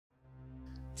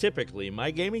Typically,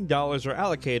 my gaming dollars are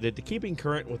allocated to keeping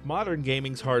current with modern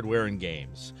gaming's hardware and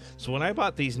games. So when I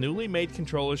bought these newly made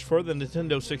controllers for the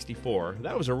Nintendo 64,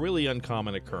 that was a really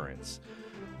uncommon occurrence.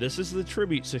 This is the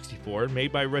Tribute64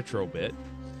 made by Retrobit,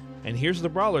 and here's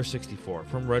the Brawler64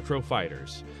 from Retro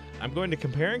Fighters. I'm going to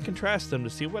compare and contrast them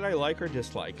to see what I like or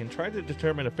dislike and try to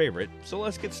determine a favorite, so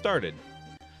let's get started.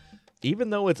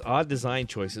 Even though its odd design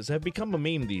choices have become a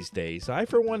meme these days, I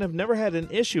for one have never had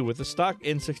an issue with the stock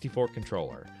N64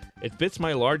 controller. It fits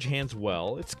my large hands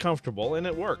well, it's comfortable, and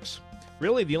it works.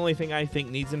 Really, the only thing I think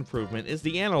needs improvement is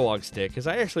the analog stick, as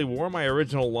I actually wore my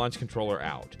original launch controller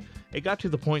out. It got to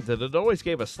the point that it always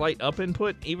gave a slight up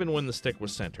input even when the stick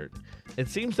was centered. It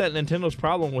seems that Nintendo's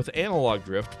problem with analog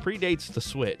drift predates the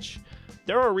Switch.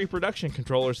 There are reproduction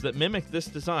controllers that mimic this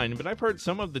design, but I've heard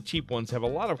some of the cheap ones have a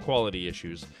lot of quality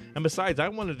issues, and besides, I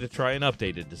wanted to try an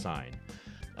updated design.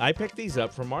 I picked these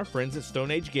up from our friends at Stone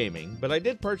Age Gaming, but I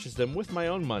did purchase them with my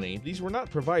own money. These were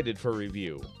not provided for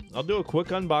review. I'll do a quick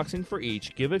unboxing for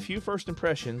each, give a few first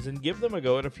impressions, and give them a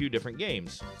go at a few different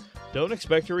games. Don't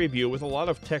expect a review with a lot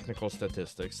of technical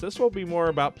statistics. This will be more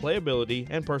about playability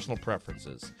and personal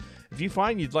preferences. If you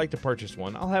find you'd like to purchase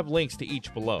one, I'll have links to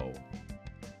each below.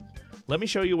 Let me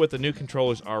show you what the new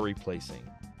controllers are replacing.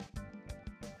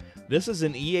 This is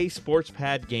an EA Sports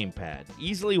Pad gamepad,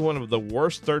 easily one of the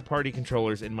worst third-party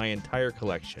controllers in my entire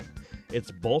collection. It's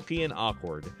bulky and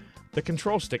awkward, the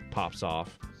control stick pops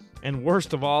off, and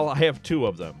worst of all, I have two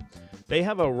of them. They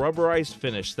have a rubberized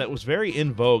finish that was very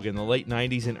in vogue in the late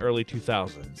 90s and early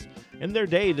 2000s. In their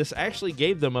day, this actually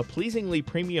gave them a pleasingly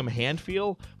premium hand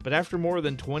feel, but after more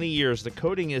than 20 years, the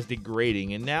coating is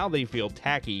degrading and now they feel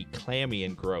tacky, clammy,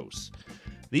 and gross.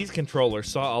 These controllers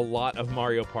saw a lot of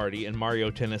Mario Party and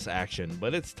Mario Tennis action,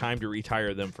 but it's time to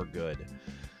retire them for good.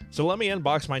 So let me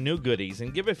unbox my new goodies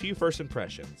and give a few first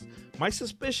impressions. My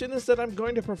suspicion is that I'm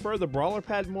going to prefer the Brawler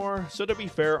Pad more, so to be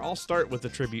fair, I'll start with the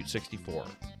Tribute64.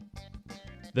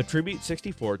 The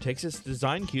Tribute64 takes its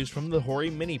design cues from the Hori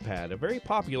Mini Pad, a very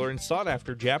popular and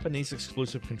sought-after Japanese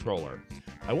exclusive controller.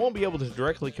 I won't be able to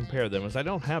directly compare them as I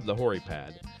don't have the Hori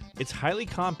Pad. It's highly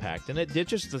compact and it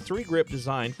ditches the 3-grip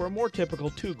design for a more typical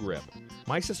 2-grip.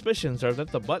 My suspicions are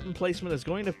that the button placement is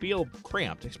going to feel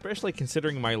cramped, especially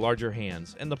considering my larger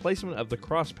hands, and the placement of the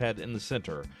cross pad in the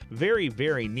center,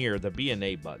 very near the B and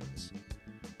A buttons.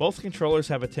 Both controllers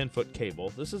have a 10-foot cable.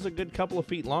 This is a good couple of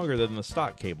feet longer than the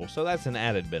stock cable, so that's an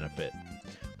added benefit.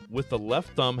 With the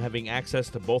left thumb having access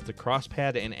to both the cross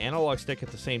pad and analog stick at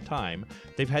the same time,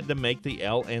 they've had to make the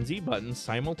L and Z buttons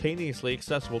simultaneously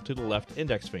accessible to the left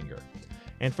index finger.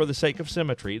 And for the sake of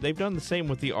symmetry, they've done the same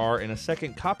with the R and a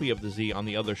second copy of the Z on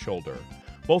the other shoulder.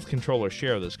 Both controllers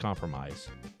share this compromise.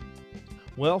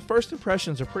 Well, first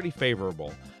impressions are pretty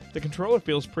favorable. The controller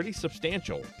feels pretty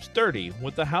substantial, sturdy,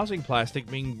 with the housing plastic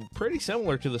being pretty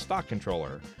similar to the stock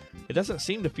controller. It doesn't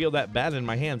seem to feel that bad in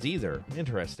my hands either.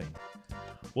 Interesting.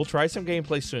 We'll try some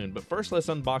gameplay soon, but first let's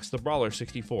unbox the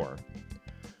Brawler64.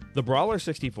 The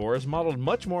Brawler64 is modeled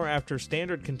much more after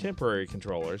standard contemporary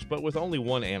controllers, but with only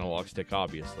one analog stick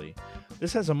obviously.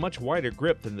 This has a much wider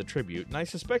grip than the Tribute, and I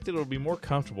suspect it will be more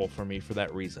comfortable for me for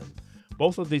that reason.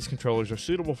 Both of these controllers are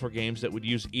suitable for games that would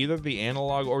use either the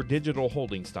analog or digital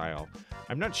holding style.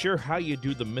 I'm not sure how you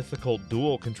do the mythical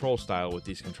dual control style with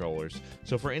these controllers,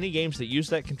 so for any games that use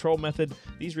that control method,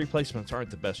 these replacements aren't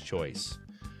the best choice.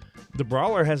 The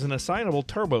Brawler has an assignable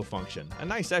turbo function, a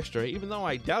nice extra even though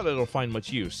I doubt it'll find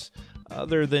much use,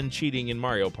 other than cheating in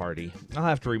Mario Party. I'll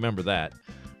have to remember that.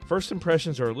 First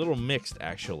impressions are a little mixed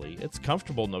actually. It's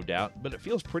comfortable no doubt, but it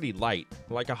feels pretty light,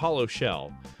 like a hollow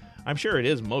shell. I'm sure it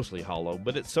is mostly hollow,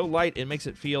 but it's so light it makes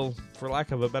it feel, for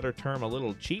lack of a better term, a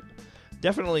little cheap.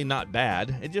 Definitely not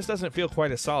bad, it just doesn't feel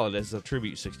quite as solid as the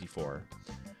Tribute64.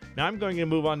 Now I'm going to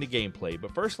move on to gameplay,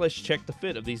 but first let's check the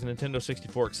fit of these Nintendo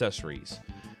 64 accessories.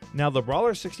 Now the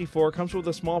Brawler64 comes with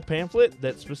a small pamphlet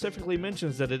that specifically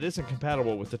mentions that it isn't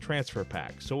compatible with the transfer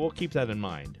pack, so we'll keep that in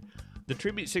mind. The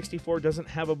Tribute64 doesn't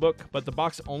have a book, but the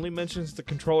box only mentions the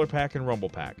controller pack and rumble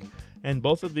pack, and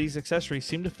both of these accessories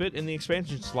seem to fit in the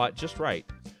expansion slot just right.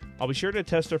 I'll be sure to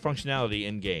test their functionality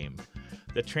in-game.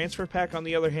 The transfer pack, on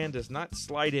the other hand, does not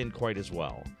slide in quite as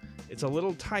well. It's a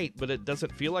little tight, but it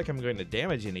doesn't feel like I'm going to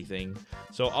damage anything,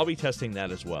 so I'll be testing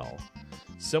that as well.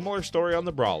 Similar story on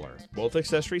the Brawler. Both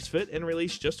accessories fit and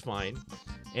release just fine,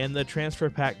 and the transfer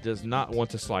pack does not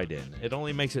want to slide in. It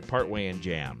only makes it partway in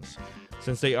jams.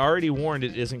 Since they already warned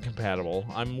it isn't compatible,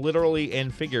 I'm literally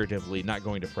and figuratively not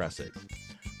going to press it.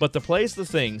 But the play's the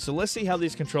thing, so let's see how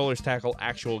these controllers tackle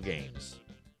actual games.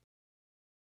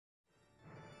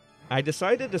 I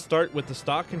decided to start with the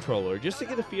stock controller just to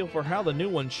get a feel for how the new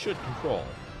one should control.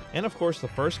 And of course, the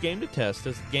first game to test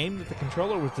is a game that the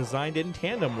controller was designed in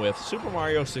tandem with Super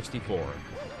Mario 64.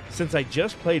 Since I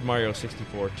just played Mario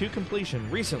 64 to completion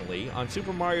recently on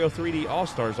Super Mario 3D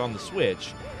All-Stars on the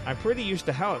Switch, I'm pretty used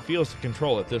to how it feels to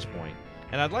control at this point.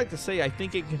 And I'd like to say I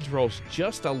think it controls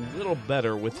just a little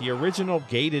better with the original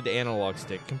gated analog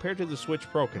stick compared to the Switch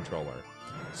Pro controller.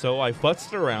 So I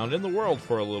futzed around in the world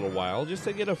for a little while just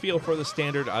to get a feel for the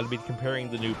standard I'd be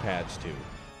comparing the new pads to.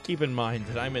 Keep in mind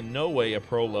that I'm in no way a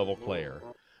pro-level player.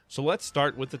 So let's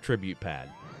start with the Tribute pad.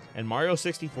 And Mario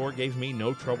 64 gave me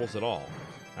no troubles at all.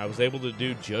 I was able to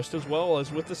do just as well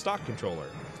as with the stock controller.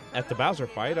 At the Bowser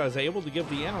fight, I was able to give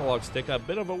the analog stick a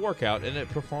bit of a workout and it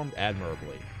performed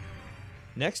admirably.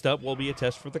 Next up will be a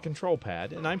test for the control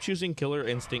pad, and I'm choosing Killer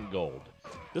Instinct Gold.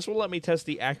 This will let me test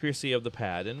the accuracy of the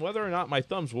pad and whether or not my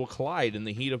thumbs will collide in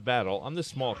the heat of battle on this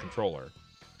small controller.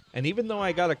 And even though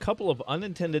I got a couple of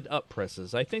unintended up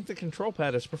presses, I think the control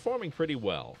pad is performing pretty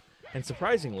well. And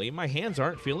surprisingly, my hands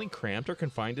aren't feeling cramped or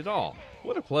confined at all.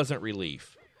 What a pleasant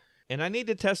relief. And I need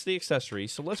to test the accessory,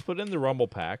 so let's put in the Rumble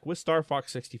Pack with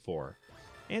StarFox64.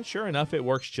 And sure enough, it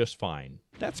works just fine.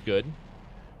 That's good.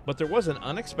 But there was an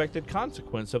unexpected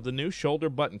consequence of the new shoulder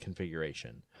button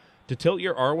configuration. To tilt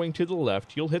your R-Wing to the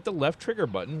left, you'll hit the left trigger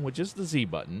button, which is the Z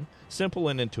button, simple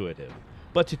and intuitive.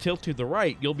 But to tilt to the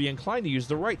right, you'll be inclined to use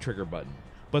the right trigger button.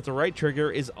 But the right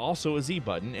trigger is also a Z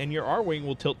button, and your R-Wing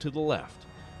will tilt to the left.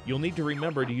 You'll need to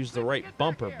remember to use the right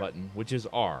bumper button, which is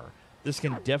R. This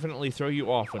can definitely throw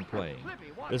you off when playing.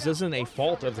 This isn't a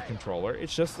fault of the controller,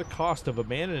 it's just the cost of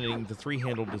abandoning the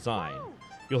three-handle design.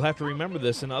 You'll have to remember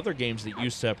this in other games that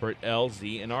use separate L,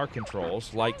 Z, and R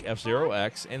controls, like F-Zero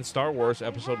X and Star Wars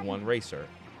Episode 1 Racer.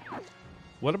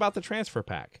 What about the transfer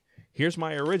pack? Here's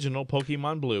my original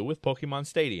Pokemon Blue with Pokemon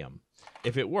Stadium.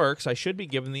 If it works, I should be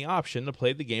given the option to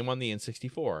play the game on the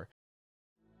N64.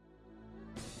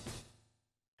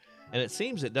 And it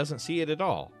seems it doesn't see it at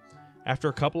all. After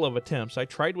a couple of attempts, I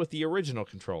tried with the original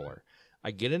controller. I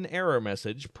get an error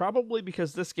message, probably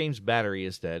because this game's battery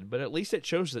is dead, but at least it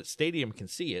shows that Stadium can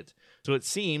see it, so it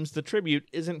seems the Tribute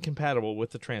isn't compatible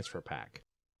with the transfer pack.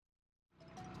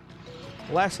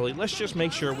 Lastly, let's just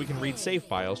make sure we can read save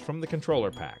files from the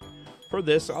controller pack. For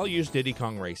this, I'll use Diddy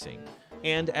Kong Racing,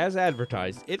 and as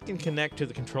advertised, it can connect to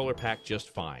the controller pack just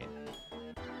fine.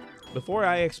 Before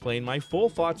I explain my full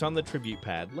thoughts on the Tribute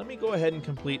pad, let me go ahead and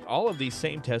complete all of these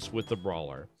same tests with the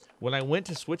Brawler. When I went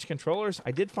to switch controllers,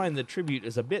 I did find the Tribute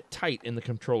is a bit tight in the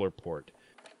controller port.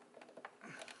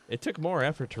 It took more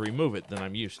effort to remove it than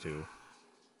I'm used to.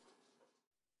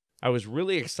 I was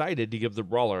really excited to give the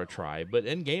Brawler a try, but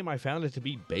in-game I found it to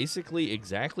be basically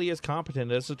exactly as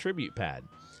competent as the Tribute pad.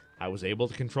 I was able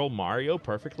to control Mario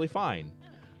perfectly fine.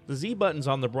 The Z buttons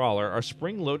on the Brawler are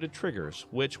spring-loaded triggers,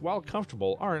 which, while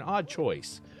comfortable, are an odd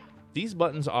choice. These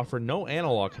buttons offer no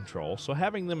analog control, so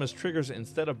having them as triggers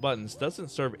instead of buttons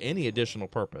doesn't serve any additional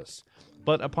purpose.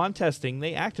 But upon testing,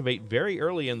 they activate very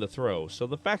early in the throw, so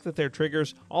the fact that they're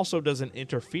triggers also doesn't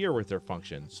interfere with their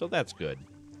function, so that's good.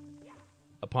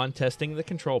 Upon testing the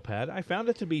control pad, I found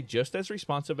it to be just as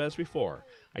responsive as before.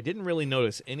 I didn't really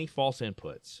notice any false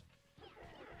inputs.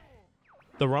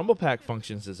 The Rumble Pack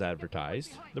functions as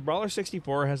advertised. The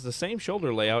Brawler64 has the same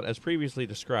shoulder layout as previously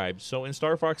described, so in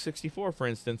StarFox64, for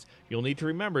instance, you'll need to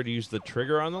remember to use the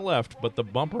trigger on the left but the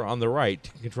bumper on the right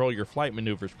to control your flight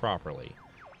maneuvers properly.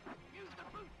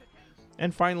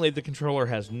 And finally, the controller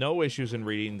has no issues in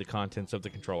reading the contents of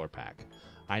the controller pack.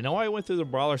 I know I went through the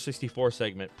Brawler64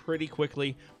 segment pretty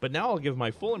quickly, but now I'll give my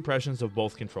full impressions of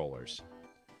both controllers.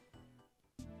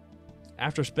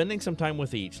 After spending some time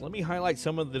with each, let me highlight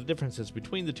some of the differences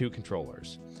between the two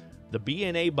controllers. The B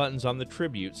and A buttons on the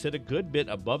Tribute sit a good bit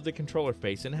above the controller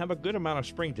face and have a good amount of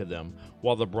spring to them,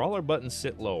 while the Brawler buttons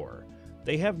sit lower.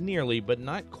 They have nearly, but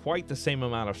not quite the same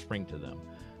amount of spring to them.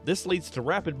 This leads to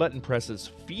rapid button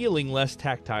presses feeling less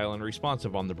tactile and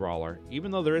responsive on the Brawler, even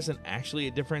though there isn't actually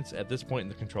a difference at this point in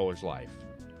the controller's life.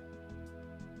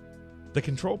 The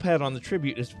control pad on the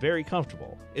Tribute is very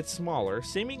comfortable. It's smaller,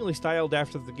 seemingly styled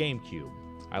after the GameCube.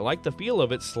 I like the feel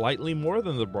of it slightly more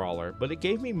than the Brawler, but it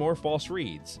gave me more false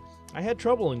reads. I had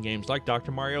trouble in games like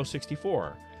Dr. Mario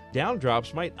 64. Down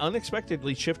drops might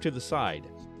unexpectedly shift to the side.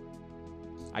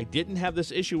 I didn't have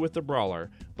this issue with the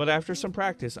Brawler, but after some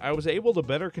practice I was able to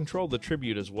better control the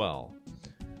Tribute as well.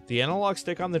 The analog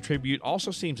stick on the Tribute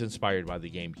also seems inspired by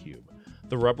the GameCube.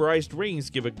 The rubberized rings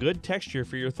give a good texture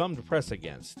for your thumb to press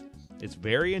against. It's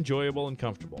very enjoyable and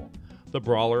comfortable. The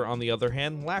Brawler, on the other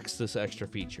hand, lacks this extra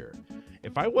feature.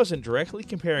 If I wasn't directly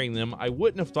comparing them, I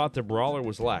wouldn't have thought the Brawler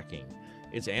was lacking.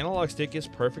 Its analog stick is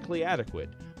perfectly adequate,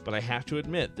 but I have to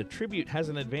admit the Tribute has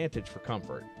an advantage for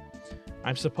comfort.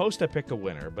 I'm supposed to pick a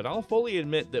winner, but I'll fully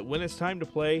admit that when it's time to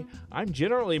play, I'm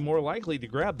generally more likely to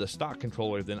grab the stock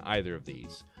controller than either of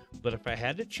these. But if I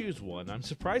had to choose one, I'm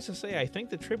surprised to say I think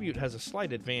the Tribute has a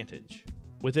slight advantage.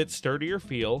 With its sturdier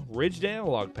feel, ridged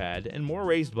analog pad, and more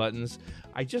raised buttons,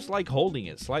 I just like holding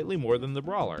it slightly more than the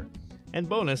Brawler. And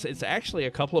bonus, it's actually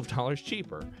a couple of dollars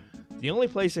cheaper. The only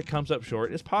place it comes up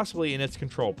short is possibly in its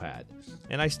control pad,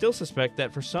 and I still suspect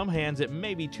that for some hands it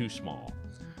may be too small.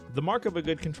 The mark of a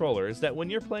good controller is that when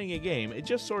you're playing a game, it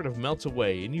just sort of melts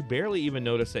away and you barely even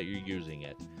notice that you're using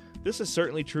it. This is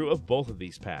certainly true of both of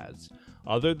these pads,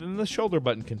 other than the shoulder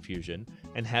button confusion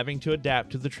and having to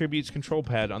adapt to the Tribute's control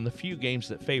pad on the few games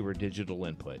that favor digital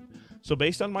input. So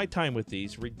based on my time with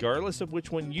these, regardless of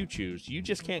which one you choose, you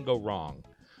just can't go wrong.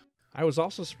 I was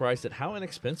also surprised at how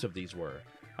inexpensive these were.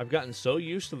 I've gotten so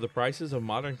used to the prices of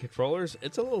modern controllers,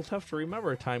 it's a little tough to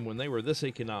remember a time when they were this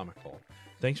economical.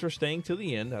 Thanks for staying to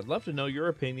the end. I'd love to know your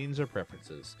opinions or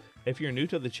preferences. If you're new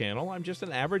to the channel, I'm just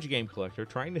an average game collector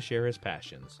trying to share his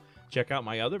passions. Check out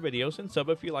my other videos and sub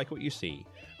if you like what you see.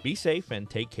 Be safe and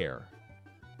take care.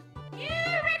 Yeah!